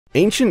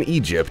Ancient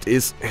Egypt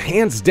is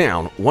hands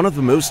down one of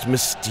the most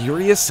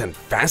mysterious and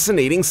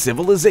fascinating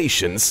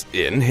civilizations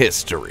in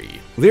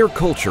history. Their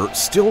culture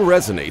still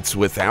resonates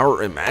with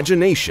our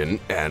imagination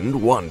and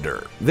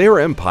wonder. Their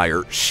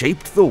empire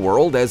shaped the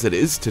world as it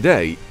is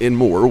today in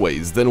more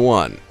ways than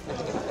one.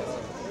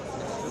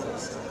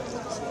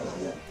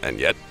 And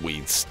yet,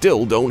 we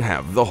still don't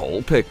have the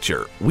whole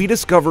picture. We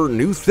discover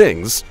new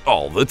things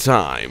all the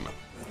time.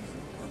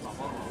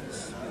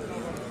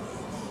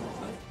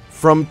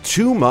 From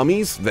two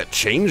mummies that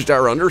changed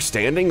our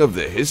understanding of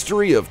the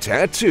history of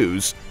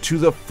tattoos to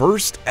the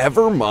first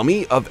ever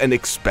mummy of an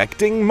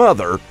expecting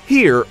mother,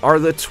 here are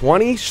the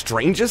 20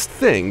 strangest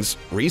things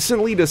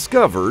recently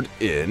discovered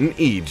in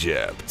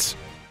Egypt.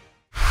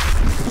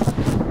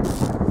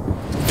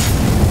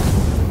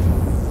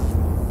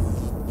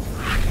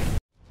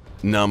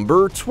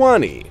 Number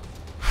 20.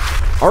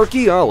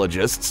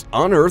 Archaeologists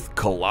unearthed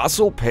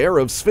colossal pair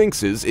of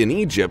sphinxes in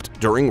Egypt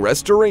during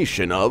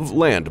restoration of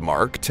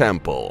landmark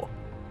temple.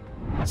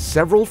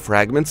 Several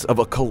fragments of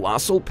a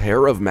colossal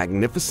pair of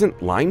magnificent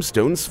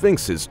limestone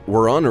sphinxes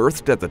were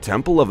unearthed at the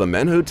temple of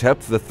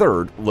Amenhotep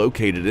III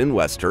located in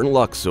western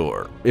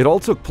Luxor. It all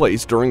took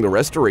place during the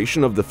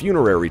restoration of the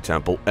funerary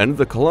temple and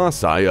the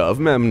colossi of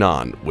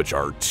Memnon, which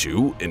are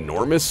two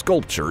enormous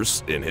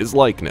sculptures in his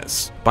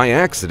likeness. By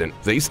accident,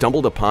 they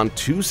stumbled upon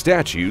two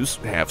statues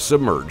half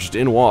submerged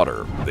in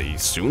water. They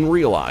soon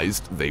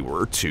realized they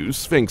were two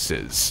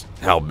sphinxes.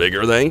 How big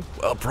are they?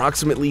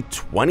 Approximately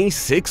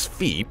 26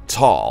 feet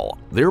tall.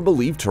 They're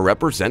believed to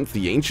represent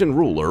the ancient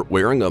ruler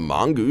wearing a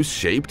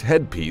mongoose-shaped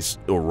headpiece,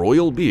 a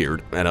royal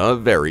beard, and a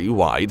very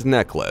wide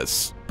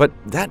necklace. But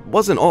that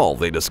wasn't all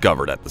they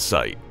discovered at the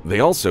site. They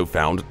also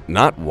found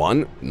not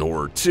one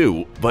nor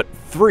two, but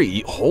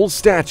three whole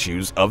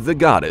statues of the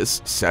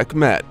goddess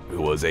Sekhmet,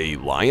 who was a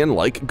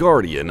lion-like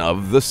guardian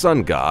of the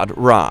sun god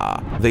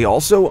Ra. They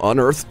also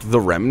unearthed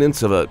the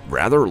remnants of a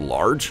rather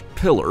large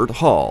pillared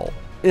hall.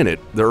 In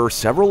it, there are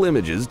several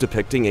images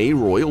depicting a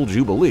royal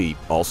jubilee,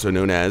 also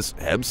known as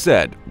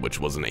Heb-Sed, which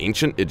was an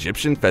ancient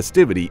Egyptian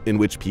festivity in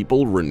which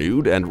people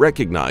renewed and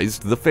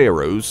recognized the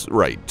pharaoh's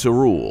right to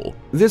rule.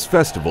 This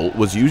festival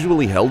was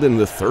usually held in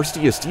the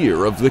thirstiest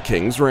year of the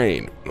king's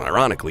reign.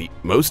 Ironically,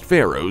 most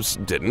pharaohs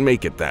didn't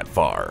make it that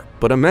far,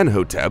 but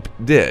Amenhotep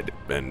did,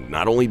 and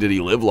not only did he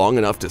live long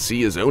enough to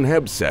see his own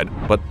Heb-Sed,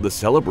 but the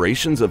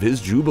celebrations of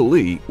his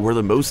jubilee were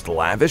the most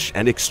lavish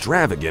and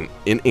extravagant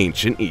in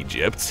ancient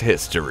Egypt's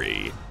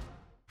history.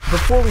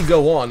 Before we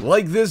go on,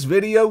 like this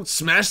video,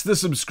 smash the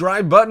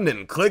subscribe button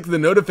and click the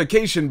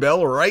notification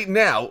bell right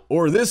now,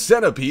 or this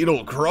centipede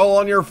will crawl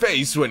on your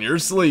face when you're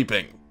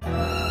sleeping.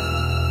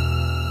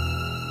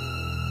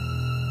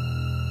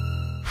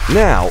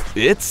 Now,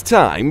 it's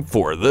time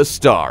for the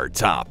star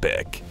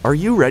topic. Are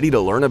you ready to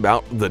learn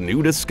about the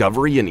new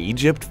discovery in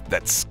Egypt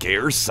that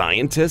scares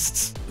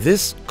scientists?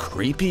 This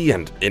creepy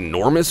and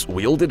enormous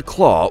wielded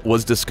claw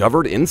was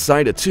discovered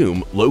inside a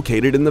tomb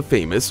located in the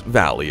famous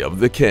Valley of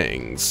the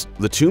Kings.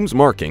 The tomb's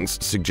markings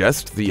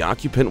suggest the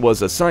occupant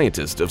was a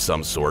scientist of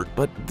some sort,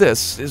 but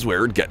this is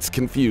where it gets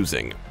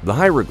confusing. The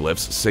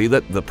hieroglyphs say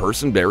that the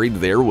person buried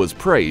there was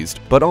praised,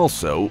 but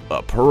also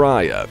a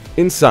pariah.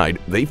 Inside,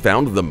 they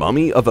found the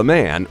mummy of a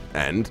man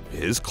and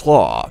his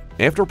claw.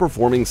 After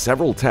performing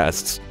several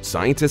tests,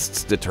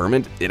 scientists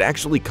determined it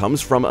actually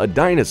comes from a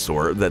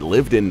dinosaur that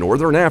lived in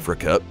northern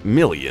Africa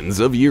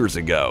millions of years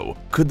ago.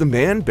 Could the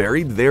man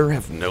buried there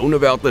have known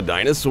about the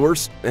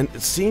dinosaurs? And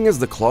seeing as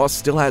the claw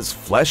still has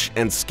flesh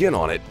and skin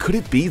on it, could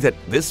it be that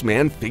this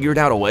man figured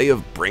out a way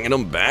of bringing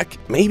them back?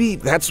 Maybe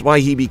that's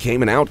why he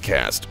became an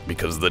outcast,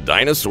 because the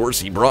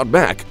dinosaurs he brought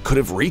back could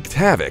have wreaked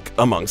havoc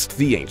amongst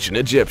the ancient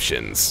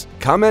Egyptians.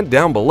 Comment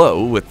down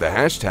below with the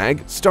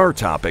hashtag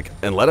StarTopic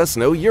and let us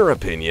know your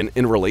opinion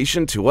in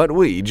relation to what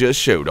we just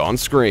showed on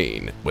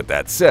screen. With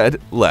that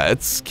said,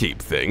 let's keep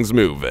things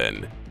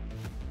moving.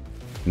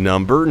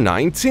 Number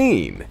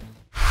 19.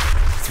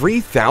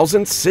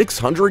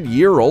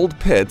 3,600-year-old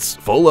pits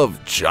full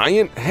of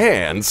giant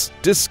hands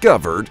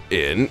discovered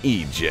in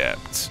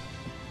Egypt.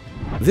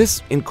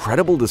 This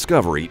incredible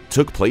discovery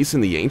took place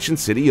in the ancient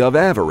city of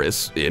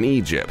Avaris in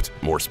Egypt,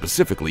 more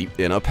specifically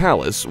in a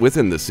palace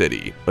within the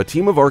city. A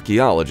team of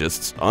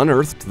archaeologists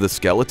unearthed the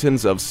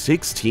skeletons of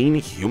 16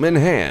 human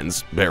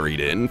hands buried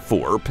in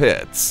 4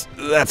 pits.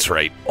 That's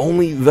right,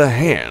 only the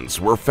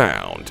hands were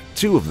found.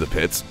 2 of the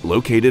pits,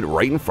 located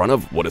right in front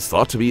of what is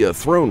thought to be a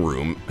throne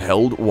room,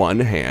 held 1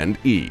 hand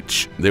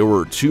each. There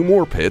were 2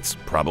 more pits,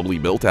 probably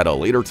built at a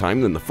later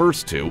time than the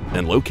first 2,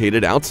 and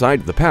located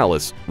outside the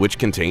palace, which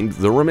contained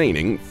the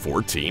remaining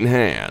 14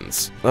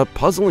 hands. A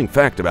puzzling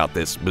fact about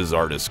this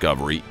bizarre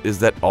discovery is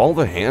that all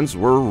the hands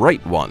were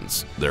right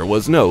ones. There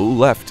was no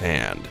left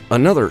hand.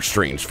 Another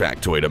strange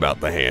factoid about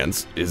the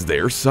hands is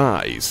their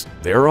size.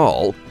 They're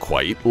all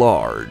quite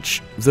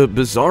large. The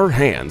bizarre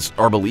hands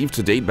are believed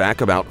to date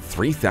back about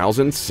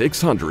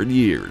 3,600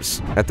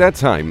 years. At that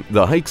time,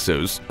 the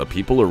Hyksos, a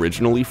people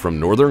originally from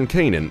northern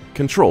Canaan,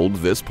 controlled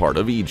this part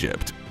of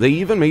Egypt. They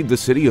even made the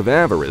city of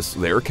Avaris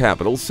their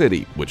capital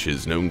city, which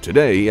is known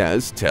today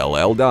as Tel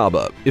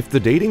el-Daba. If the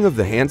dating of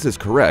the hands is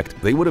correct,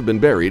 they would have been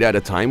buried at a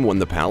time when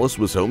the palace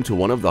was home to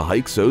one of the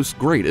Hyksos'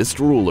 greatest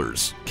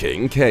rulers,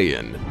 King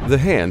Kayan. The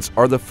hands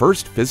are the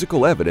first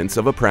physical evidence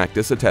of a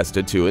practice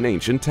attested to in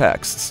ancient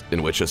texts,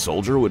 in which a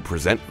soldier would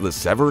present the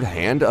severed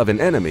hand of an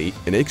enemy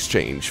in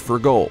exchange for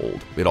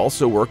gold. It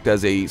also worked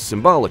as a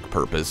symbolic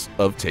purpose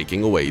of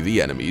taking away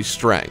the enemy's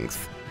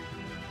strength.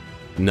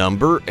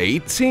 Number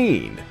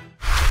 18.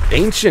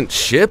 Ancient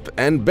ship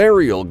and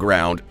burial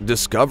ground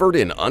discovered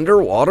in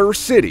underwater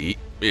city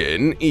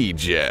in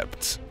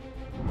Egypt.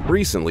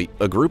 Recently,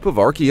 a group of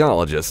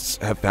archaeologists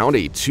have found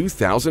a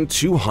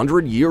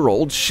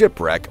 2,200-year-old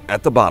shipwreck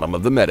at the bottom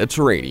of the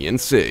Mediterranean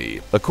Sea.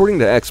 According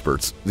to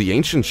experts, the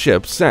ancient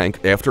ship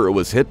sank after it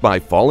was hit by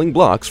falling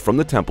blocks from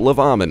the Temple of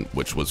Amun,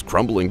 which was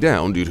crumbling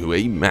down due to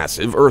a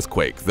massive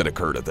earthquake that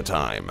occurred at the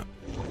time.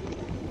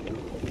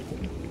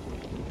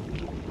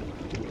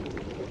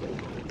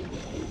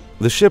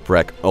 The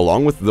shipwreck,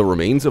 along with the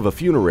remains of a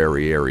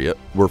funerary area,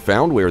 were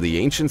found where the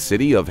ancient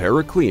city of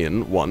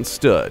Heracleion once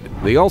stood.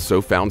 They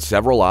also found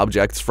several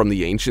objects from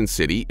the ancient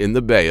city in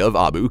the Bay of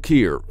Abu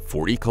Qir,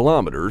 40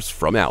 kilometers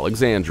from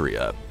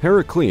Alexandria.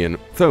 Heracleion,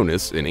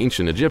 Thonis in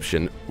ancient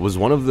Egyptian, was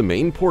one of the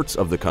main ports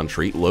of the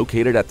country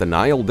located at the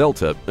Nile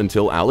Delta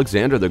until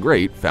Alexander the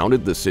Great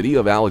founded the city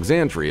of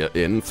Alexandria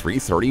in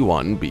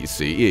 331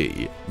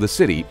 BCE. The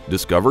city,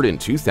 discovered in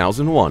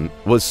 2001,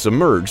 was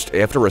submerged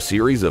after a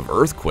series of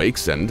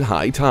earthquakes and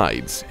high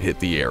tides hit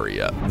the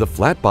area. The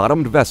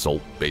flat-bottomed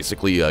vessel,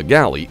 basically a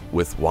galley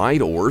with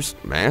wide oars,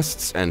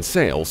 masts, and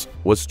sails,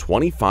 was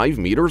 25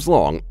 meters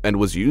long and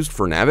was used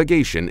for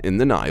navigation in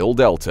the Nile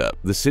Delta.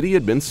 The city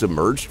had been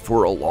submerged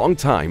for a long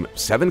time,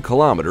 7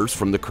 kilometers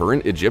from the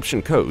current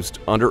Egyptian coast,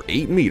 under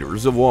 8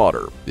 meters of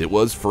water. It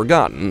was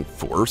forgotten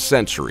for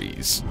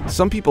centuries.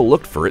 Some people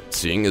looked for it,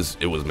 seeing as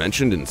it was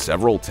mentioned in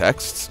several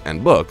texts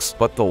and books,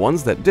 but the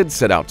ones that did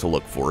set out to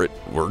look for it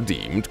were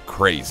deemed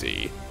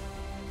crazy.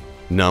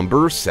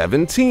 Number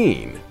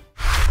 17.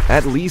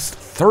 At least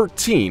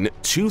 13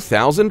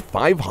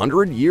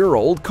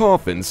 2,500-year-old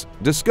coffins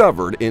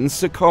discovered in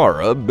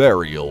Saqqara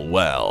burial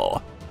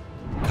well.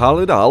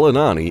 Khalid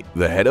al-Anani,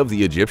 the head of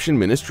the Egyptian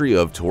Ministry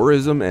of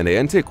Tourism and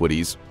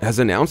Antiquities, has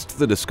announced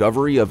the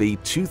discovery of a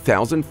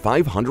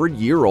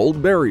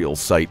 2,500-year-old burial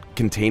site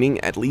containing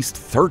at least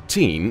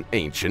 13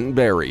 ancient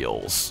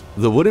burials.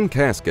 The wooden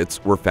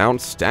caskets were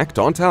found stacked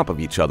on top of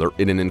each other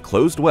in an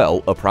enclosed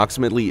well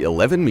approximately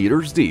 11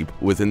 meters deep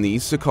within the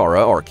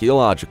Saqqara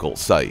archaeological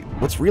site.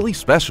 What's really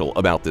special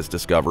about this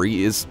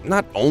discovery is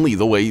not only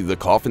the way the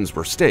coffins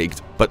were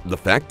staked, but the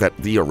fact that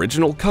the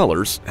original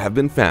colors have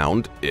been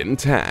found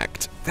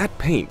intact. That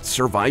paint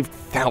survived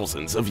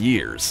thousands of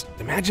years.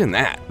 Imagine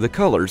that. The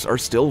colors are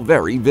still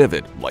very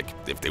vivid, like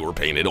if they were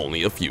painted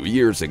only a few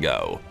years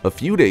ago. A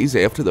few days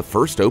after the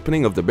first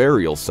opening of the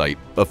burial site,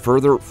 a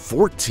further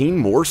 14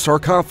 more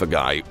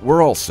sarcophagi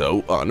were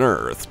also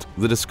unearthed.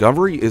 The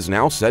discovery is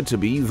now said to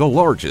be the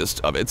largest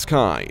of its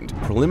kind.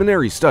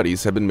 Preliminary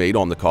studies have been made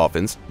on the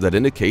coffins that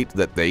indicate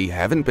that they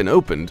haven't been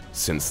opened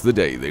since the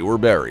day they were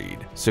buried.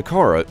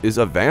 Saqqara is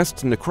a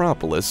vast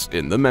necropolis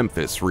in the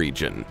Memphis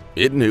region.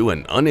 It knew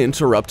an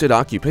uninterrupted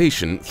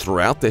occupation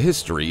throughout the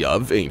history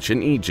of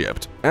ancient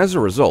Egypt. As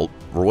a result,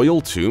 royal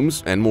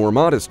tombs and more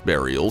modest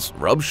burials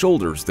rub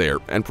shoulders there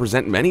and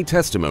present many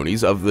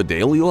testimonies of the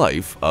daily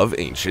life of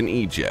ancient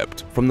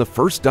Egypt. From the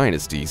first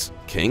dynasties,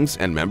 kings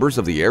and members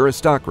of the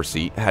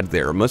aristocracy had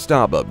their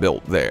mastaba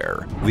built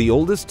there. The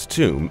oldest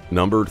tomb,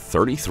 numbered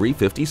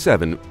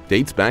 3357,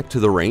 dates back to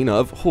the reign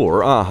of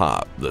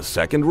Hor-Aha, the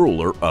second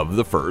ruler of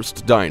the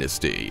first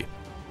dynasty.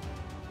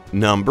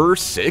 Number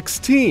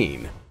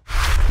 16.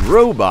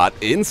 Robot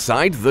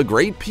inside the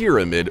Great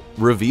Pyramid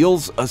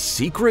reveals a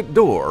secret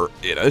door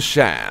in a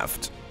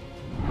shaft.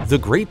 The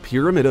Great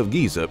Pyramid of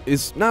Giza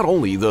is not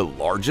only the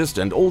largest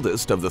and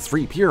oldest of the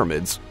 3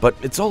 pyramids, but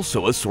it's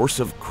also a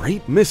source of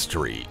great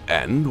mystery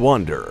and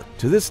wonder.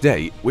 To this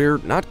day, we're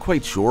not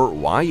quite sure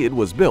why it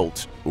was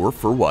built or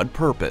for what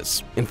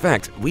purpose. In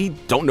fact, we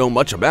don't know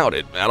much about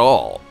it at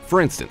all. For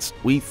instance,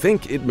 we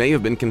think it may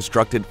have been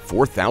constructed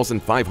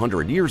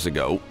 4,500 years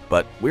ago,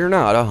 but we're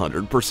not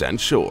 100%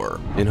 sure.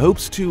 In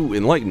hopes to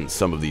enlighten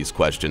some of these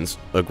questions,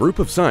 a group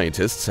of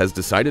scientists has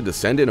decided to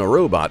send in a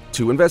robot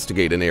to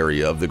investigate an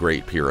area of the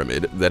Great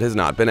Pyramid that has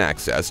not been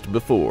accessed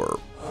before.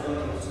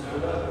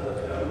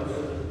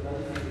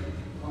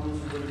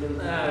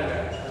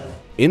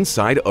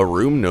 Inside a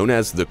room known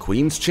as the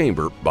Queen's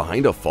Chamber,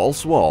 behind a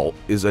false wall,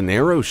 is a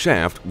narrow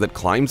shaft that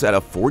climbs at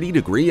a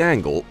 40-degree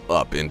angle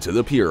up into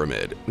the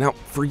pyramid. Now,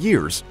 for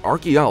years,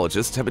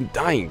 archaeologists have been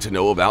dying to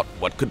know about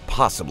what could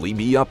possibly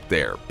be up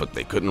there, but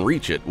they couldn't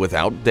reach it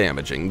without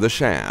damaging the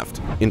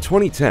shaft. In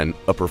 2010,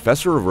 a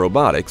professor of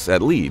robotics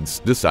at Leeds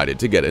decided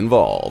to get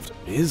involved.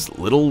 His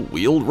little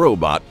wheeled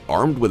robot,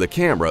 armed with a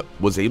camera,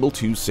 was able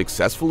to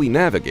successfully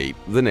navigate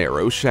the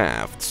narrow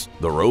shafts.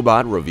 The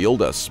robot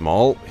revealed a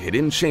small,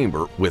 hidden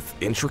chamber with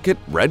intricate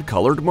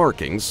red-colored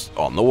markings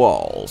on the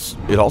walls.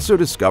 It also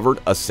discovered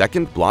a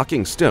second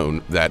blocking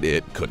stone that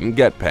it couldn't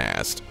get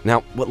past.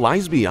 Now, what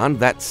lies beyond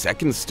that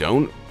second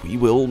stone, we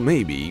will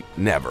maybe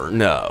never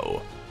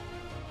know.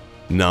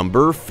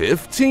 Number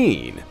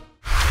 15.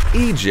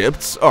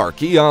 Egypt's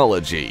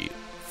archaeology.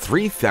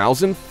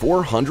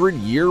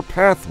 3,400-year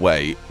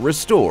pathway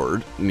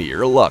restored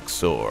near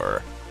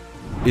Luxor.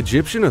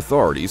 Egyptian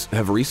authorities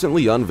have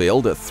recently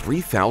unveiled a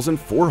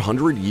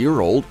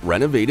 3,400-year-old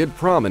renovated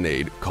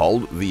promenade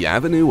called the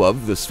Avenue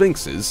of the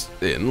Sphinxes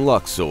in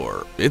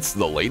Luxor. It's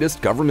the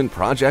latest government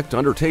project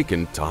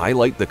undertaken to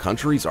highlight the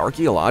country's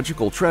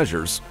archaeological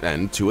treasures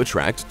and to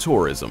attract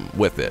tourism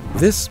with it.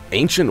 This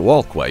ancient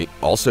walkway,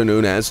 also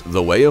known as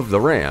the Way of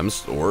the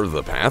Rams or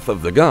the Path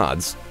of the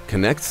Gods,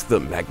 connects the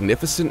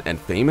magnificent and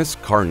famous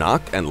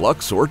Karnak and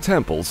Luxor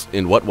temples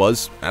in what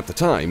was, at the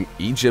time,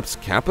 Egypt's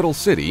capital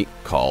city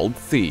called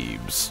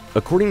Thebes.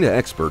 According to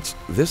experts,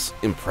 this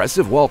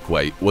impressive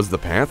walkway was the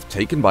path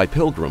taken by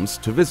pilgrims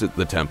to visit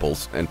the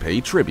temples and pay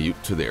tribute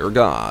to their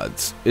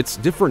gods. Its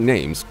different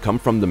names come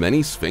from the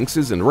many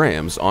sphinxes and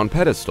rams on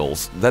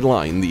pedestals that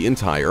line the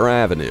entire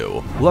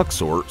avenue.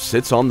 Luxor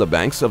sits on the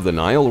banks of the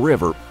Nile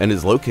River and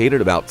is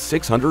located about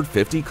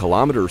 650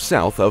 kilometers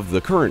south of the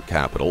current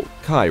capital,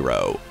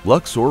 Cairo.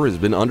 Luxor has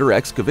been under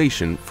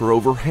excavation for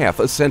over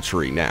half a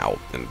century now,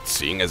 and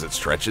seeing as it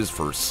stretches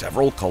for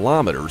several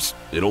kilometers,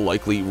 it'll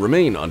likely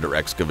remain under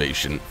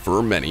excavation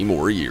for many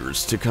more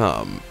years to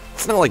come.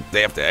 It's not like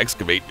they have to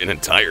excavate an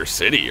entire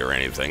city or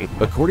anything.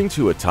 According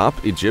to a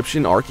top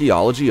Egyptian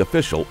archaeology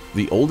official,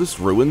 the oldest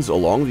ruins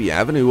along the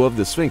Avenue of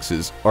the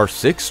Sphinxes are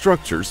 6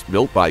 structures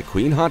built by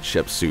Queen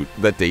Hatshepsut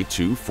that date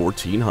to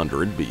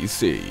 1400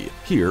 BC.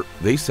 Here,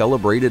 they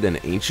celebrated an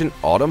ancient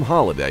autumn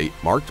holiday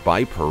marked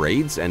by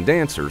parades and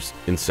dancers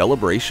in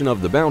celebration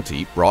of the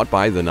bounty brought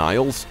by the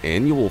Nile's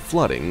annual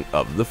flooding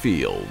of the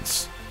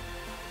fields.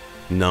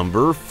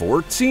 Number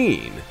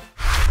 14.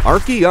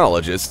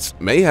 Archaeologists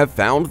may have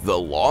found the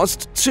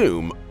lost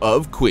tomb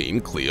of Queen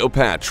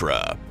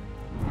Cleopatra.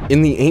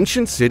 In the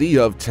ancient city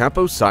of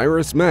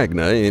Taposiris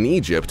Magna in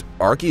Egypt,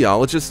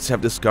 archaeologists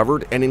have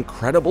discovered an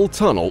incredible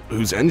tunnel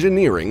whose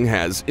engineering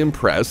has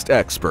impressed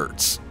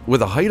experts.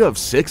 With a height of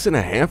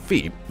 6.5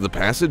 feet, the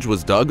passage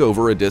was dug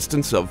over a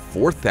distance of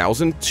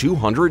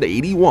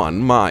 4,281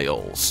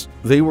 miles.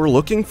 They were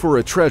looking for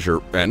a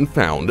treasure and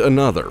found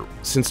another.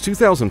 Since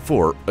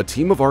 2004, a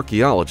team of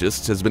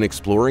archaeologists has been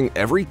exploring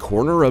every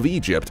corner of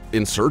Egypt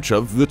in search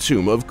of the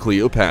tomb of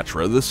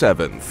Cleopatra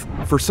VII.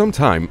 For some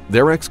time,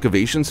 their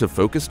excavations have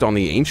focused on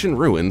the ancient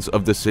ruins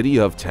of the city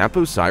of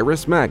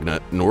Taposiris Magna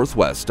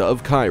northwest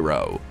of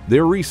Cairo.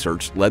 Their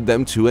research led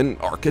them to an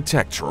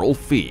architectural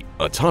feat,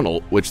 a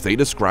tunnel which they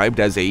described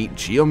as a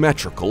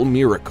geometrical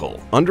miracle.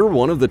 Under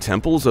one of the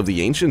temples of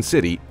the ancient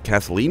city,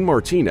 Kathleen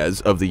Martinez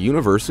of the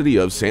University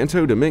of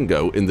Santo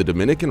Domingo in the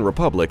Dominican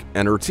Republic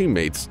and her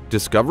teammates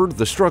discovered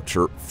the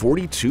structure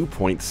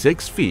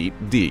 42.6 feet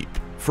deep.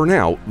 For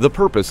now, the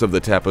purpose of the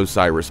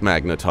Taposiris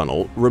Magna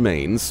tunnel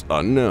remains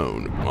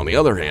unknown. On the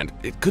other hand,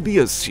 it could be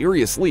a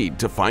serious lead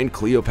to find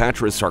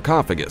Cleopatra's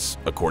sarcophagus,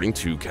 according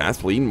to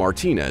Kathleen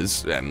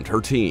Martinez and her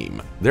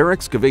team. Their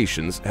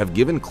excavations have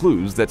given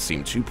clues that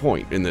seem to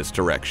point in this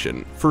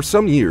direction. For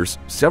some years,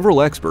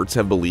 several experts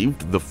have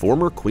believed the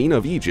former Queen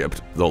of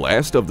Egypt, the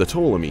last of the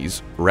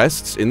Ptolemies,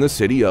 rests in the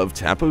city of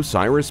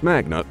Taposiris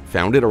Magna,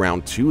 founded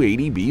around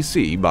 280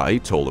 BC by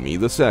Ptolemy II.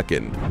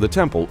 The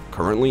temple,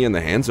 currently in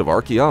the hands of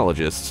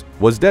archaeologists,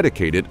 was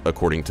dedicated,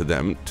 according to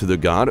them, to the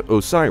god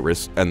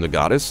Osiris and the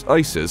goddess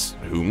Isis,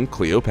 whom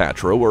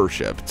Cleopatra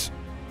worshipped.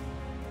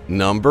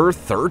 Number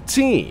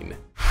 13.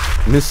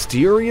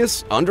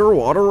 Mysterious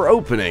underwater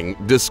opening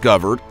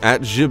discovered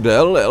at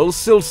Jebel el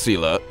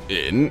Silsila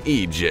in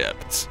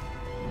Egypt.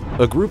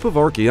 A group of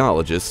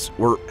archaeologists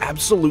were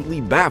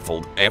absolutely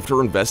baffled after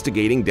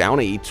investigating down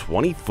a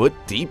 20-foot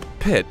deep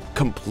pit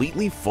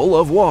completely full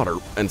of water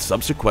and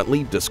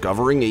subsequently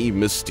discovering a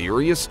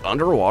mysterious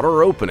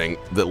underwater opening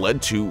that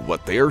led to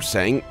what they are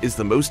saying is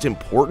the most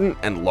important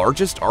and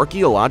largest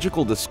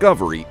archaeological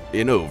discovery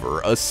in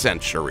over a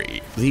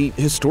century. The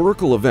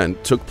historical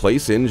event took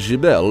place in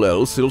Jebel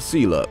el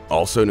Silsila,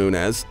 also known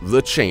as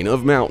the Chain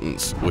of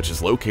Mountains, which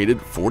is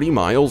located 40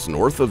 miles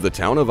north of the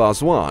town of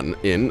Aswan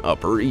in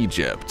Upper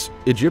Egypt.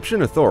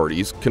 Egyptian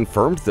authorities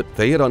confirmed that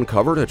they had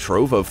uncovered a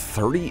trove of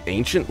 30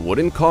 ancient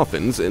wooden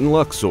coffins in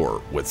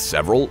Luxor, with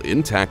several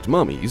intact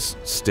mummies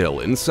still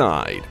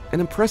inside. An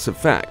impressive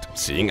fact,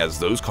 seeing as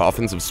those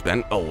coffins have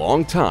spent a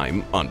long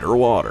time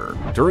underwater.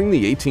 During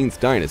the 18th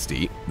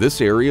dynasty,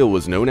 this area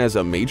was known as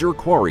a major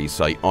quarry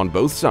site on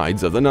both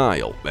sides of the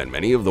Nile, and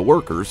many of the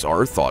workers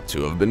are thought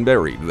to have been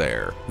buried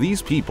there.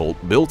 These people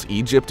built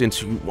Egypt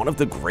into one of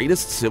the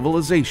greatest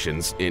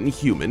civilizations in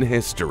human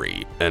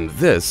history, and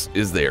this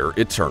is their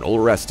eternal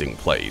resting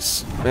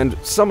place. And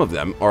some of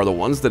them are the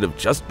ones that have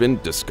just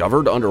been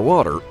discovered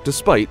underwater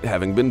despite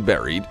having been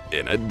buried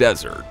in a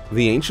desert.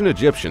 The ancient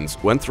Egyptians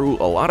went through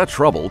a lot of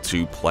trouble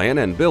to plan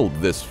and build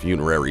this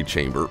funerary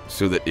chamber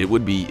so that it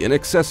would be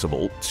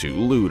inaccessible to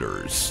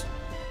looters.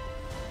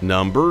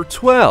 Number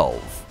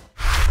 12.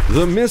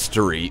 The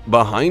mystery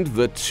behind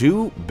the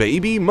two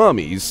baby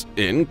mummies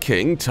in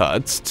King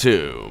Tut's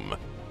tomb.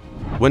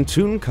 When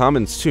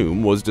Tutankhamun's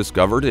tomb was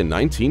discovered in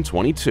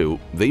 1922,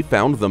 they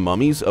found the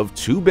mummies of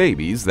two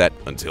babies that,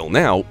 until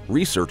now,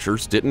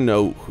 researchers didn't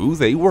know who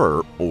they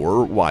were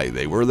or why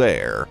they were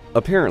there.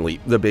 Apparently,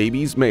 the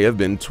babies may have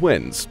been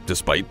twins,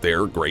 despite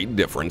their great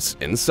difference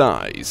in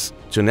size.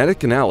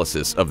 Genetic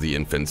analysis of the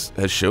infants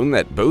has shown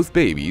that both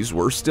babies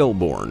were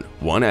stillborn,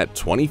 one at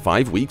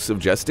 25 weeks of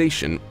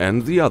gestation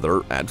and the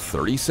other at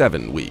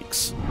 37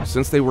 weeks.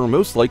 Since they were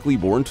most likely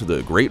born to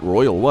the great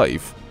royal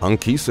wife,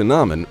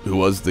 Ankhesenamun, who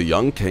was the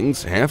young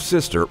king's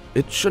half-sister,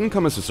 it shouldn't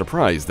come as a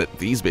surprise that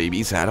these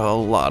babies had a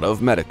lot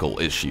of medical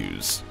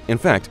issues. In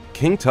fact,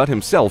 King Tut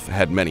himself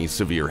had many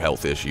severe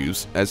health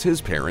issues, as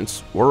his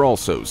parents were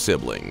also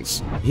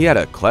siblings. He had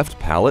a cleft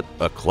palate,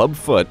 a club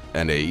foot,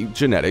 and a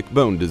genetic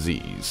bone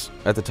disease.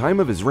 At the time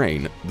of his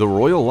reign, the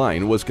royal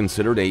line was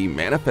considered a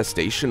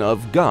manifestation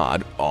of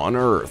God on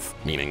Earth,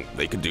 meaning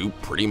they could do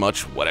pretty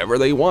much whatever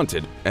they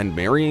wanted, and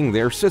marrying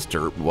their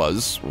sister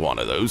was one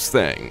of those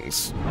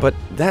things. But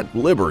that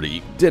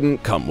liberty didn't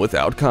come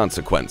without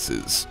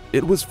consequences.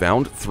 It was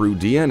found through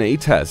DNA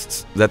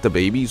tests that the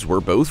babies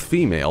were both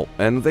female,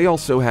 and they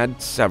also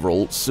had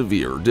several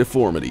severe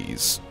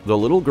deformities. The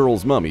little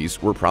girl's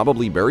mummies were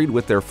probably buried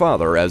with their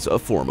father as a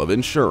form of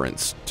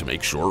insurance, to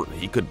make sure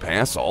he could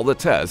pass all the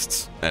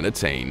tests and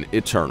attain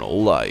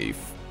eternal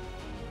life.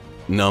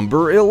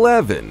 Number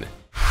 11.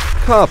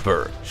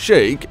 Copper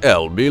Sheikh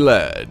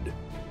el-Beled.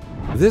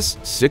 This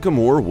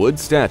sycamore wood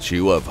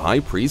statue of High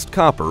Priest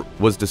Copper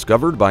was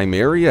discovered by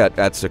Mariette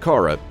at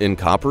Saqqara in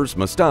Copper's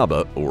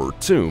mastaba, or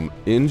tomb,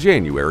 in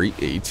January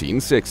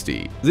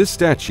 1860. This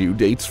statue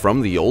dates from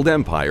the Old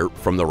Empire,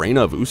 from the reign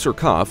of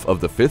Userkaf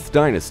of the 5th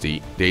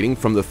dynasty, dating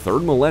from the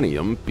 3rd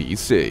millennium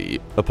BC.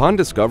 Upon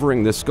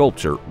discovering this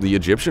sculpture, the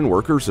Egyptian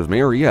workers of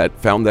Mariette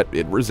found that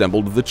it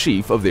resembled the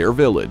chief of their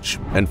village,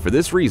 and for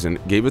this reason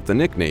gave it the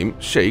nickname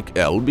Sheikh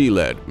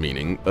el-Beled,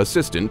 meaning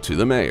assistant to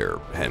the mayor,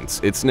 hence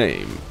its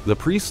name.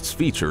 The priest's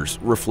features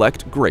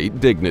reflect great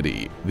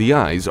dignity. The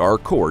eyes are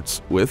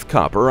quartz with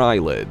copper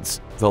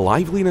eyelids. The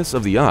liveliness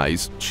of the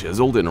eyes,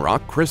 chiseled in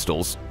rock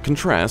crystals,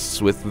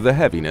 contrasts with the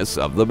heaviness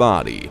of the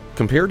body.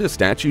 Compared to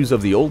statues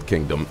of the Old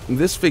Kingdom,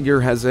 this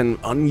figure has an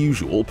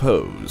unusual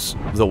pose.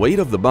 The weight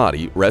of the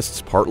body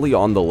rests partly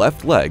on the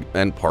left leg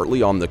and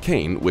partly on the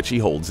cane which he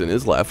holds in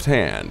his left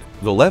hand.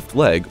 The left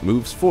leg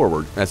moves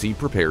forward as he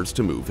prepares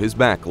to move his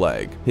back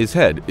leg. His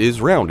head is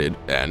rounded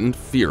and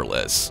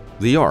fearless.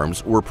 The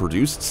arms were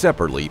produced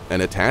separately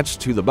and attached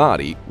to the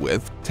body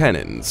with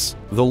tenons.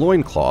 The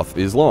loincloth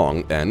is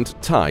long and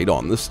tied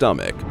on the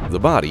stomach. The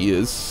body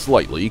is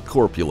slightly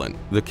corpulent.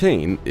 The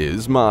cane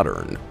is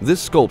modern.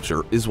 This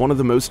sculpture is one of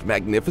the most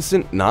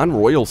magnificent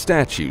non-royal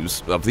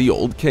statues of the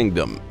Old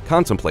Kingdom.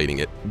 Contemplating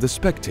it, the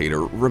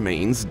spectator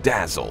remains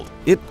dazzled.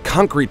 It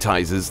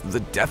concretizes the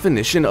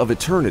definition of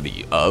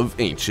eternity of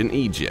ancient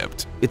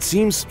Egypt. It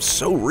seems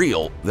so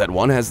real that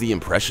one has the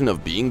impression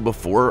of being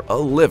before a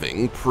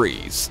living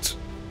priest.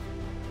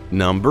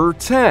 Number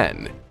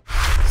 10.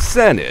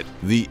 Senet,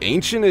 the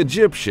ancient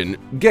Egyptian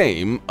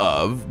game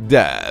of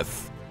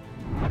death.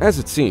 As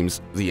it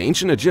seems, the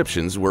ancient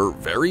Egyptians were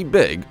very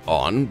big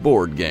on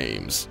board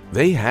games.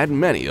 They had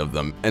many of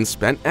them and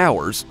spent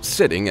hours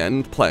sitting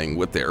and playing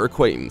with their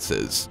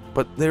acquaintances.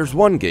 But there's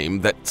one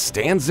game that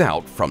stands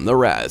out from the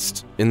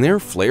rest. In their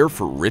flair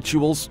for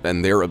rituals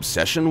and their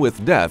obsession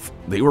with death,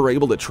 they were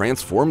able to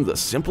transform the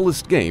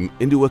simplest game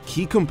into a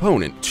key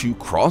component to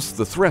cross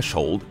the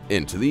threshold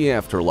into the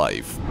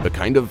afterlife, a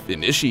kind of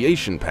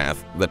initiation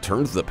path that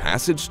turns the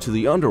passage to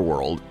the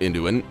underworld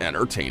into an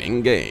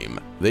entertaining game.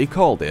 They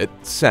called it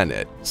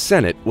Senet.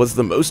 Senet was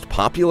the most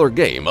popular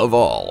game of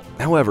all.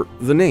 However,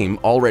 the name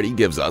already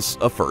gives us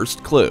a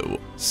first clue.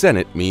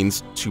 Senet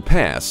means to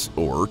pass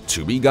or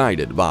to be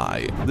guided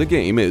by. The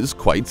game is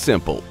quite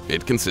simple.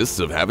 It consists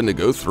of having to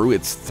go through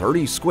its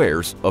 30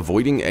 squares,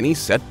 avoiding any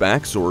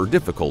setbacks or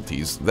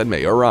difficulties that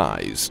may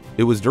arise.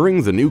 It was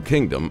during the New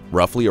Kingdom,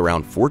 roughly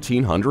around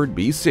 1400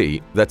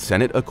 BC, that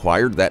Senet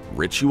acquired that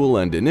ritual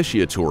and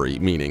initiatory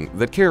meaning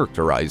that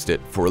characterized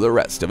it for the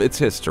rest of its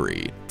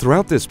history.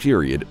 Throughout this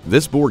period,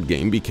 this board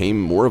game became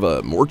more of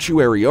a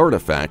mortuary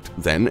artifact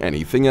than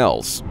anything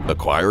else,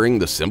 acquiring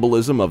the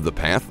symbolism of the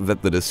path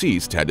that the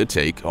deceased had to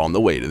take on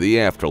the way to the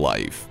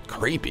afterlife.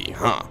 Creepy,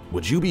 huh?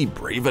 Would you be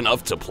brave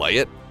enough to play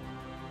it?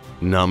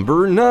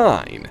 Number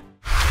 9.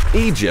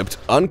 Egypt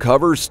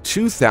uncovers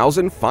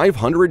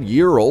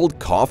 2,500-year-old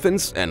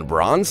coffins and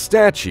bronze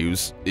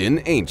statues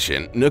in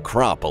ancient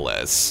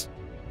necropolis.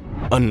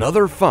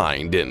 Another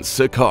find in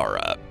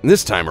Saqqara.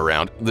 This time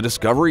around, the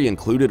discovery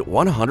included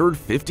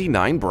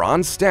 159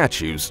 bronze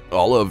statues,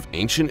 all of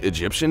ancient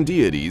Egyptian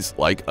deities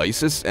like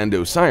Isis and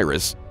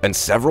Osiris, and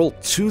several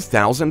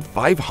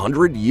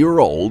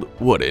 2,500-year-old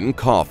wooden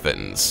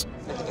coffins.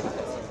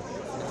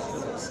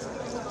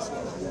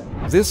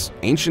 This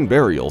ancient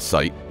burial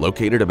site,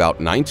 located about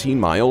 19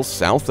 miles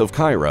south of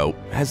Cairo,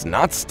 has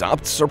not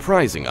stopped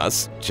surprising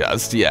us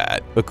just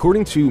yet.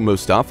 According to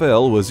Mustafa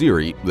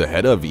el-Waziri, the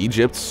head of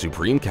Egypt's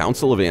Supreme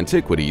Council of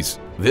Antiquities,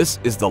 This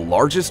is the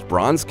largest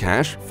bronze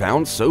cache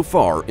found so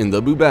far in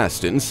the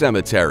Bubastin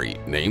Cemetery,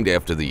 named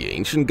after the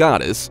ancient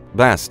goddess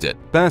Bastet.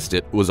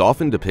 Bastet was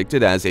often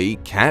depicted as a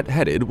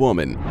cat-headed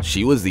woman.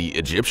 She was the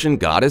Egyptian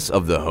goddess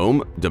of the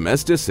home,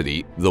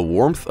 domesticity, the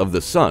warmth of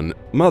the sun,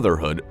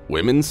 motherhood,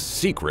 women's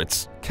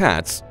secrets,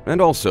 cats,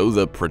 and also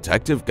the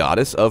protective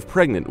goddess of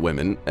pregnant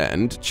women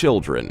and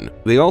children.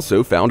 They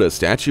also found a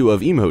statue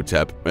of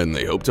Imhotep, and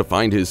they hope to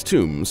find his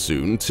tomb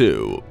soon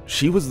too.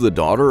 She was the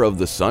daughter of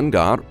the sun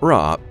god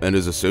Ra and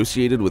is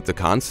associated with the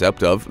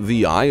concept of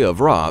the Eye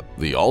of Ra,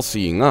 the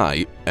all-seeing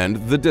eye, and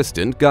the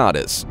distant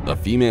goddess, a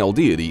female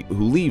deity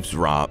who leaves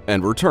Ra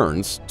and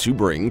returns to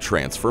bring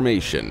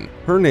transformation.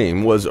 Her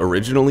name was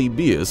originally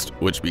Beast,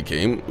 which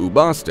became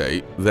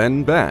Ubaste,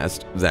 then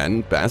Bast,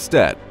 then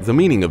Bastet. The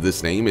meaning of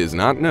this name is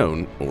not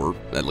known, or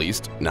at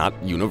least not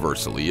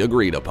universally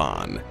agreed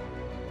upon.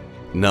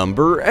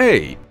 Number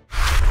 8.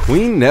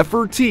 Queen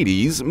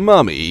Nefertiti's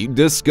mummy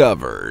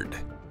discovered.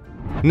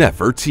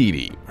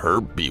 Nefertiti, her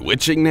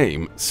bewitching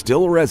name,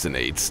 still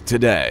resonates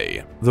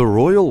today. The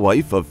royal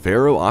wife of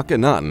Pharaoh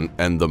Akhenaten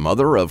and the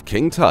mother of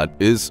King Tut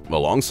is,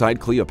 alongside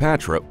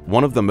Cleopatra,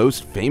 one of the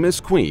most famous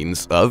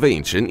queens of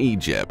ancient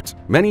Egypt.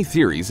 Many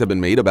theories have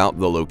been made about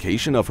the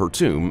location of her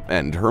tomb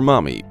and her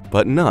mummy,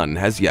 but none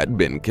has yet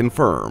been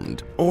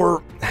confirmed.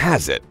 Or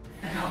has it?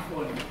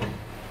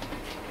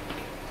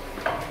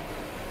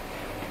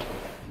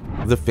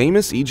 The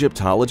famous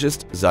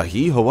Egyptologist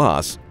Zahi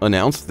Hawass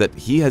announced that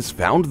he has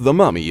found the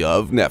mummy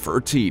of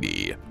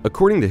Nefertiti.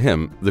 According to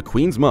him, the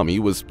queen's mummy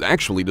was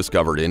actually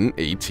discovered in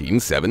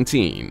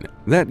 1817.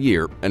 That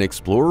year, an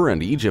explorer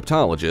and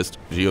Egyptologist,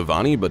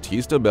 Giovanni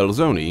Battista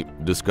Belzoni,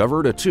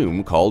 discovered a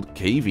tomb called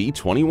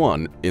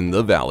KV-21 in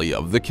the Valley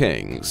of the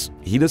Kings.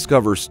 He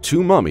discovers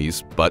two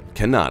mummies but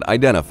cannot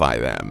identify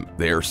them.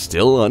 They are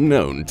still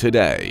unknown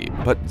today.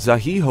 But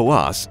Zahi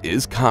Hawass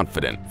is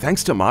confident.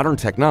 Thanks to modern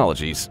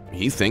technologies,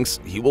 he thinks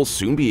he will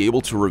soon be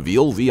able to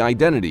reveal the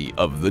identity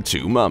of the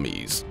two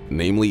mummies,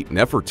 namely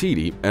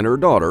Nefertiti and her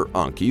daughter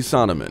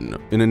Ankh-Senamun.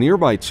 In a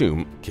nearby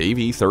tomb,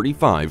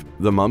 KV-35,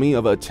 the mummy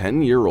of a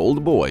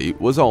 10-year-old boy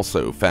was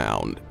also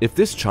found. If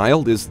this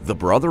child is the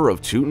brother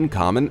of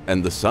Tutankhamun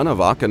and the son of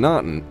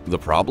Akhenaten, the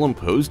problem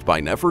posed by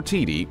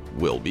Nefertiti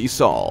will be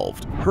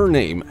solved. Her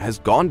name has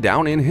gone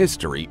down in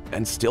history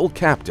and still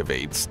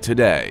captivates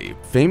today.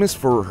 Famous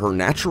for her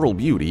natural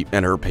beauty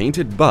and her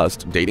painted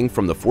bust dating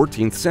from the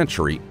 14th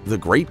century, the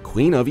great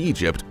Queen of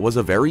Egypt was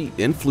a very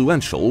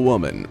influential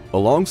woman.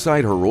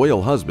 Alongside her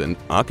royal husband,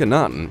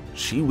 Akhenaten,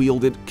 she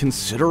wielded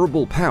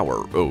considerable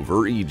power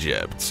over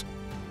Egypt.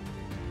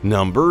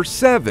 Number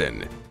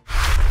 7.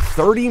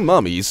 30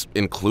 mummies,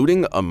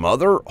 including a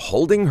mother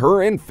holding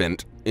her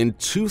infant, in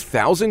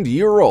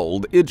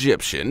 2,000-year-old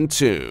Egyptian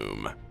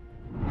tomb.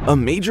 A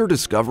major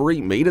discovery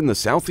made in the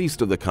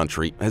southeast of the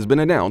country has been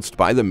announced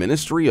by the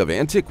Ministry of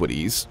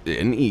Antiquities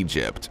in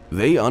Egypt.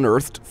 They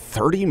unearthed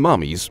 30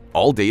 mummies,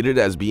 all dated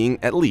as being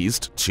at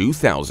least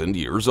 2,000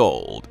 years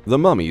old. The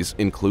mummies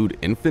include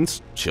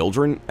infants,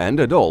 children, and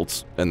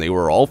adults, and they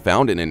were all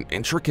found in an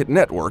intricate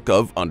network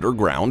of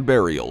underground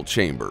burial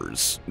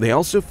chambers. They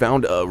also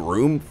found a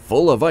room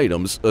full of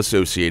items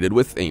associated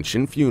with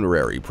ancient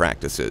funerary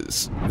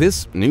practices.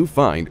 This new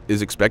find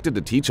is expected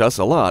to teach us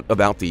a lot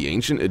about the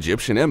ancient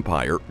Egyptian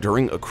Empire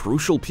during a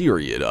crucial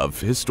period of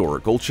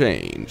historical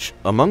change.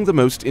 Among the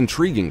most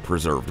intriguing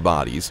preserved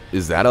bodies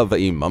is that of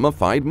a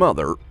mummified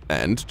mother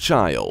and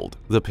child.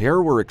 The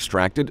pair were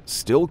extracted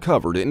still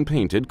covered in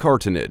painted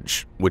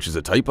cartonnage, which is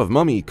a type of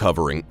mummy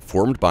covering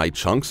formed by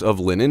chunks of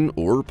linen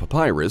or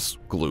papyrus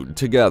glued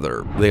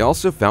together. They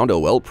also found a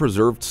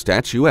well-preserved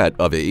statuette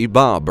of a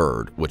ba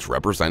bird, which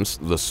represents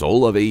the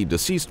soul of a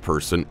deceased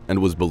person and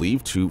was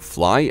believed to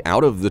fly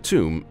out of the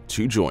tomb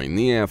to join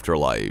the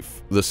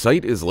afterlife. The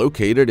site is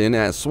located in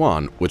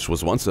Aswan, which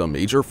was once a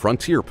major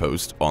frontier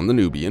post on the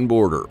Nubian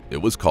border.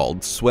 It was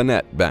called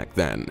Swenet back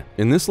then.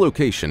 In this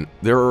location,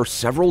 there are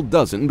several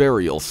dozen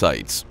burial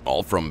sites,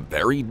 all from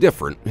very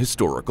different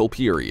historical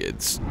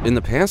periods. In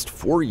the past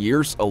 4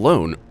 years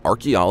alone,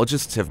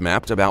 archaeologists have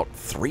mapped about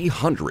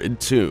 300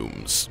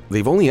 tombs.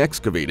 They've only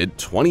excavated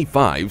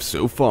 25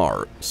 so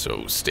far,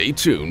 so stay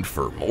tuned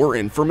for more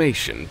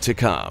information to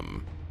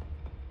come.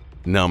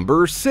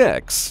 Number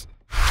 6.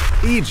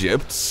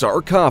 Egypt's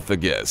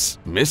sarcophagus,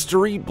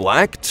 mystery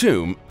black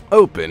tomb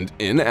opened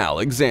in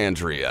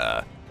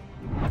Alexandria.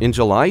 In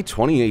July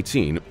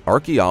 2018,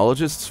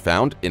 archaeologists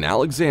found in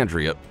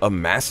Alexandria a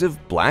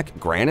massive black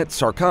granite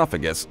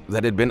sarcophagus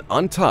that had been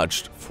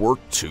untouched for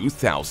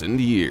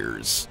 2,000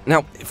 years.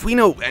 Now, if we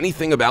know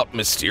anything about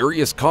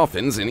mysterious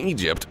coffins in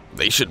Egypt,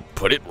 they should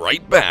put it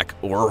right back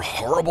or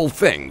horrible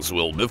things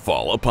will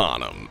befall upon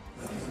them.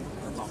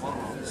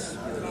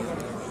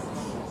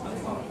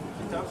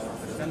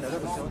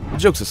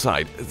 Jokes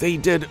aside, they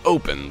did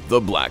open the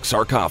black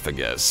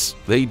sarcophagus.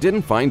 They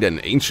didn't find an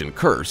ancient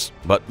curse,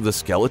 but the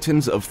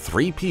skeletons of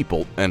 3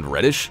 people and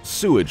reddish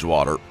sewage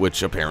water,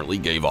 which apparently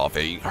gave off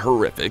a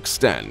horrific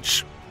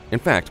stench. In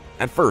fact,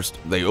 at first,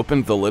 they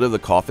opened the lid of the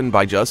coffin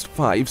by just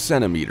 5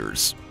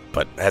 centimeters.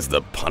 But as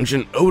the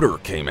pungent odor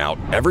came out,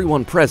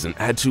 everyone present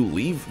had to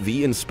leave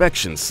the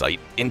inspection site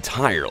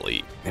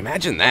entirely.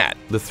 Imagine that!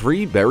 The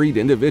 3 buried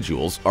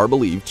individuals are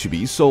believed to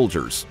be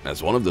soldiers,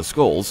 as one of the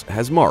skulls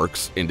has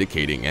marks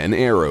indicating an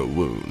arrow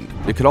wound.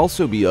 It could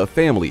also be a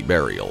family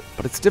burial,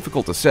 but it's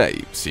difficult to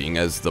say, seeing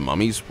as the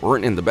mummies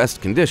weren't in the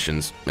best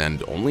conditions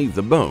and only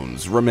the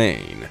bones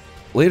remain.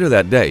 Later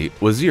that day,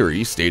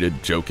 Waziri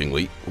stated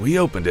jokingly, "We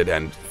opened it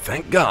and,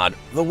 thank God,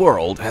 the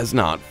world has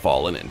not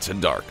fallen into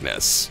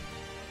darkness."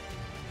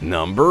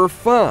 Number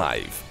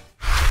 5.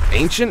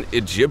 Ancient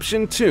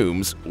Egyptian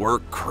tombs were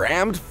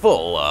crammed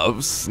full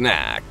of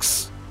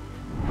snacks.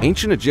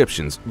 Ancient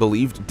Egyptians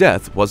believed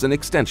death was an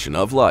extension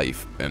of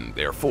life, and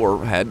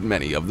therefore had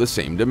many of the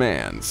same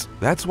demands.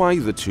 That's why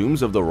the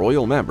tombs of the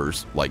royal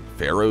members, like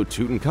Pharaoh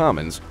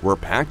Tutankhamun's, were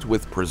packed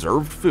with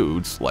preserved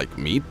foods like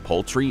meat,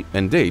 poultry,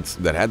 and dates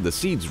that had the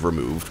seeds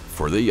removed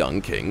for the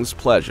young king's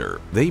pleasure.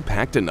 They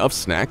packed enough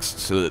snacks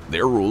so that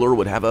their ruler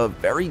would have a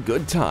very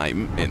good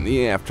time in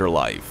the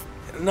afterlife.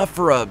 Enough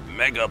for a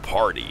mega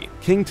party.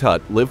 King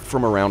Tut lived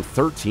from around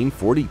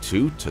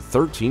 1342 to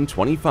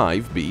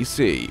 1325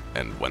 BC,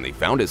 and when they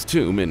found his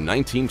tomb in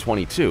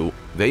 1922,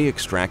 they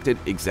extracted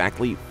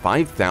exactly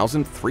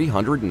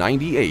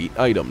 5,398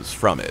 items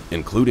from it,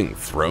 including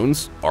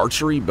thrones,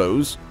 archery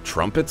bows,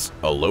 trumpets,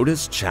 a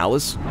lotus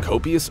chalice,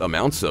 copious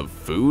amounts of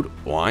food,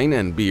 wine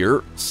and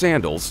beer,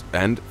 sandals,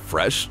 and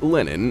fresh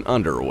linen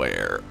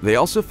underwear. They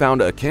also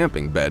found a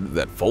camping bed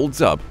that folds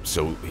up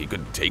so he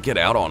could take it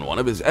out on one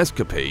of his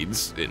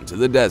escapades into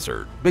the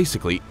desert.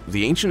 Basically,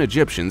 the ancient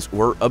Egyptians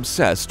were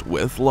obsessed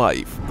with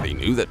life. They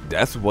knew that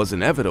death was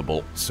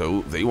inevitable,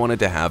 so they wanted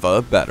to have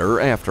a better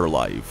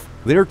afterlife.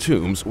 Their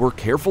tombs were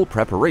careful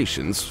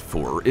preparations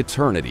for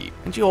eternity,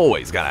 and you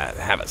always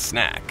gotta have a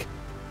snack.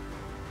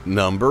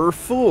 Number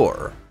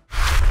 4.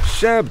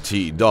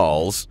 Shabti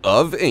dolls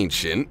of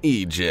ancient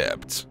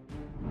Egypt.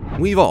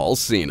 We've all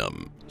seen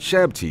them.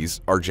 Shabtis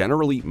are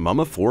generally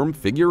mummiform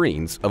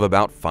figurines of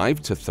about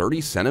 5 to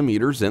 30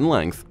 centimeters in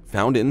length,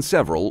 found in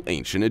several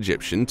ancient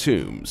Egyptian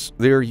tombs.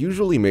 They are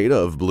usually made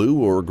of blue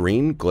or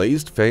green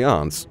glazed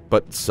faience,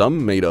 but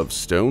some made of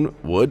stone,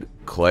 wood,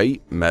 clay,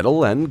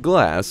 metal, and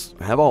glass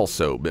have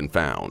also been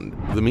found.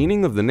 The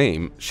meaning of the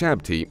name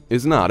Shabti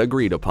is not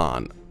agreed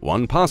upon.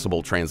 One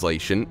possible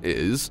translation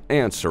is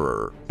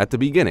answerer. At the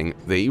beginning,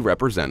 they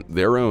represent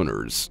their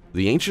owners.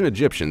 The ancient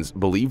Egyptians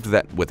believed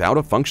that without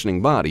a functioning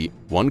body,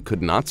 one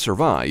could not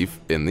survive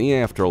in the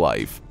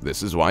afterlife.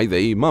 This is why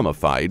they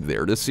mummified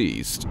their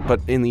deceased.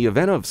 But in the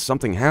event of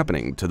something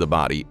happening to the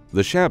body,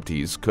 the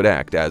Shabtis could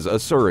act as a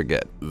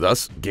surrogate,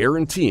 thus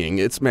guaranteeing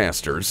its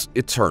masters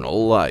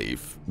eternal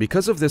life.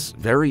 Because of this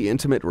very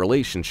intimate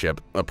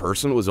relationship, a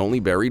person was only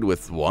buried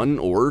with 1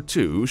 or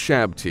 2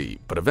 Shabti,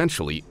 but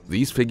eventually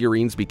these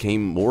figurines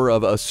became more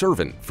of a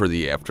servant for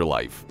the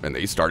afterlife, and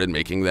they started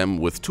making them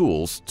with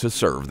tools to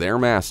serve their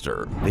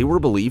master. They were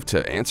believed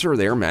to answer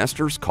their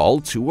master's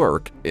call to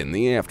work in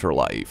the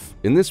afterlife.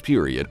 In this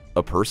period,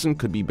 a person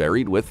could be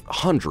buried with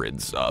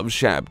hundreds of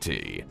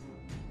Shabti.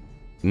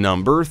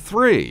 Number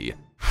 3.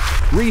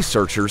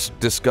 Researchers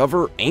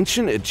discover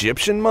ancient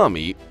Egyptian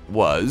mummy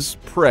was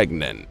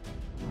pregnant.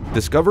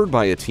 Discovered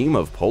by a team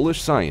of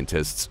Polish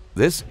scientists,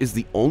 this is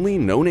the only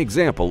known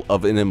example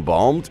of an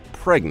embalmed,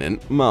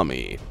 pregnant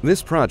mummy.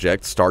 This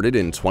project started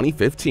in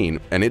 2015,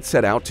 and it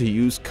set out to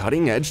use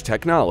cutting-edge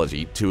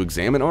technology to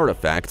examine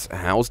artifacts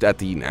housed at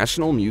the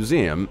National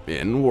Museum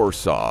in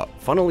Warsaw.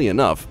 Funnily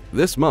enough,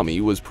 this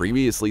mummy was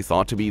previously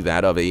thought to be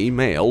that of a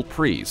male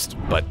priest,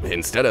 but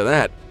instead of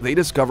that, they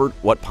discovered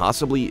what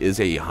possibly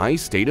is a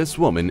high-status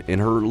woman in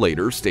her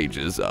later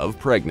stages of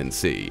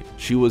pregnancy.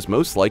 She was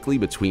most likely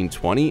between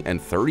 20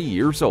 and 30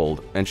 years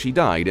old, and she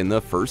died in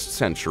the 1st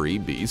century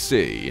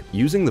BC.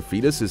 Using the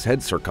fetus's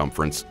head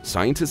circumference,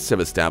 scientists have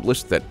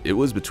established that it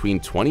was between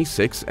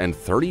 26 and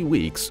 30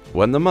 weeks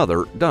when the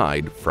mother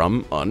died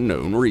from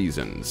unknown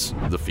reasons.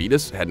 The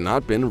fetus had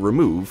not been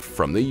removed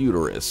from the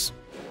uterus.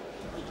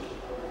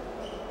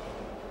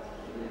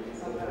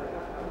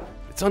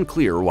 It's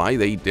unclear why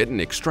they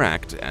didn't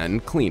extract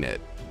and clean it.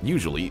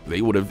 Usually,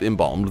 they would have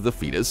embalmed the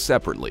fetus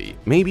separately.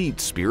 Maybe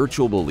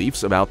spiritual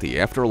beliefs about the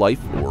afterlife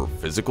or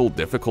physical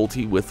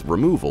difficulty with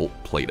removal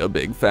played a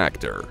big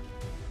factor.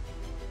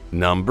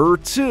 Number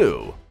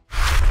 2.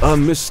 A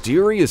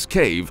mysterious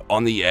cave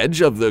on the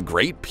edge of the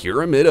Great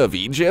Pyramid of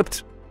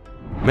Egypt?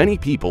 Many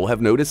people have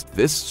noticed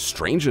this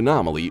strange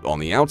anomaly on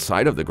the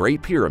outside of the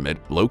Great Pyramid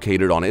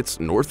located on its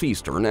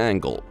northeastern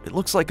angle. It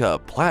looks like a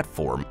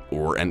platform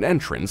or an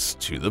entrance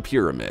to the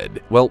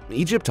pyramid. Well,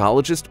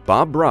 Egyptologist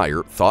Bob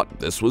Breyer thought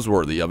this was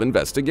worthy of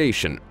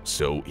investigation,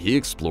 so he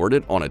explored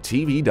it on a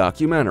TV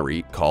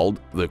documentary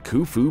called The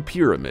Khufu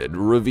Pyramid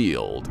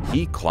Revealed.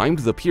 He climbed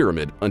the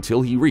pyramid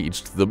until he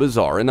reached the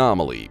bizarre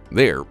anomaly.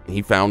 There,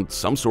 he found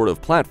some sort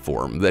of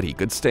platform that he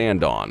could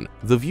stand on.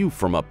 The view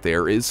from up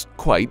there is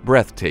quite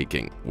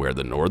breathtaking, where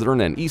the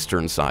northern and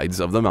eastern sides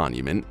of the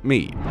monument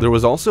meet. There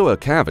was also a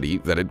cavity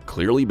that had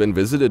clearly been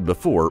visited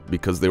before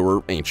because there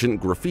were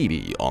ancient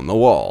graffiti on the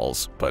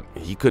walls, but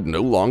he could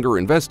no longer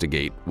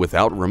investigate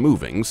without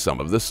removing some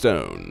of the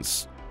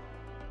stones.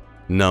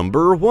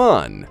 Number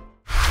 1.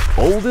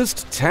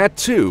 Oldest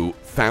tattoo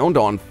found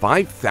on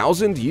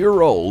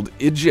 5,000-year-old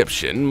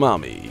Egyptian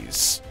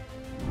mummies.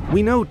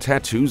 We know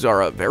tattoos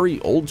are a very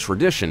old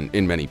tradition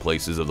in many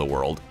places of the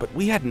world, but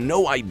we had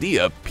no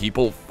idea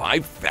people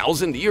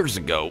 5,000 years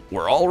ago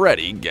were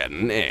already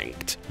getting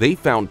inked. They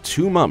found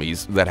 2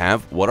 mummies that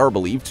have what are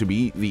believed to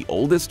be the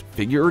oldest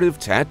figurative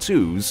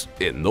tattoos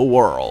in the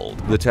world.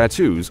 The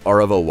tattoos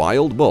are of a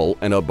wild bull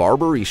and a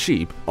Barbary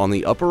sheep on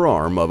the upper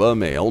arm of a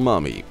male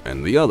mummy,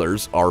 and the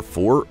others are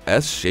 4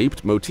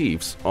 S-shaped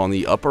motifs on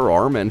the upper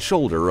arm and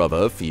shoulder of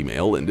a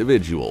female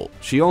individual.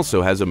 She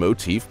also has a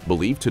motif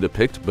believed to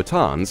depict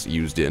batons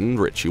used in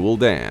ritual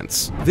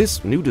dance.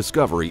 This new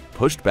discovery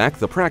pushed back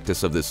the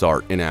practice of this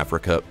art in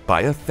Africa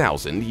by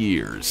 1,000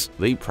 years.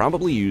 They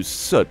probably use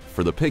soot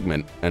for the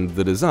pigment, and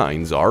the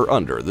designs are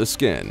under the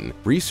skin.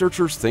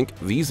 Researchers think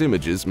these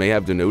images may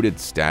have denoted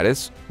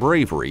status,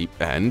 bravery,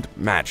 and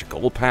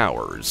magical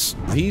powers.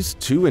 These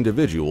 2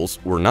 individuals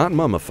were not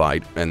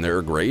mummified, and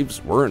their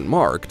graves weren't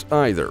marked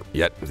either,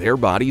 yet their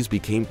bodies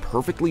became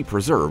perfectly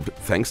preserved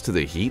thanks to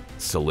the heat,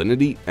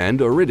 salinity,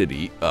 and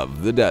aridity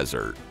of the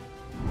desert.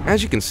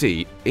 As you can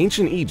see,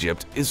 ancient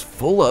Egypt is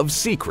full of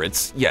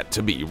secrets yet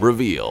to be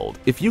revealed.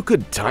 If you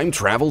could time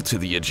travel to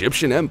the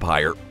Egyptian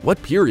Empire, what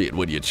period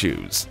would you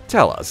choose?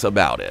 Tell us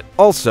about it.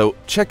 Also,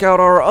 check out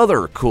our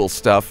other cool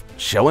stuff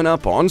showing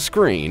up on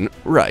screen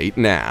right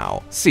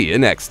now. See you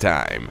next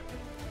time.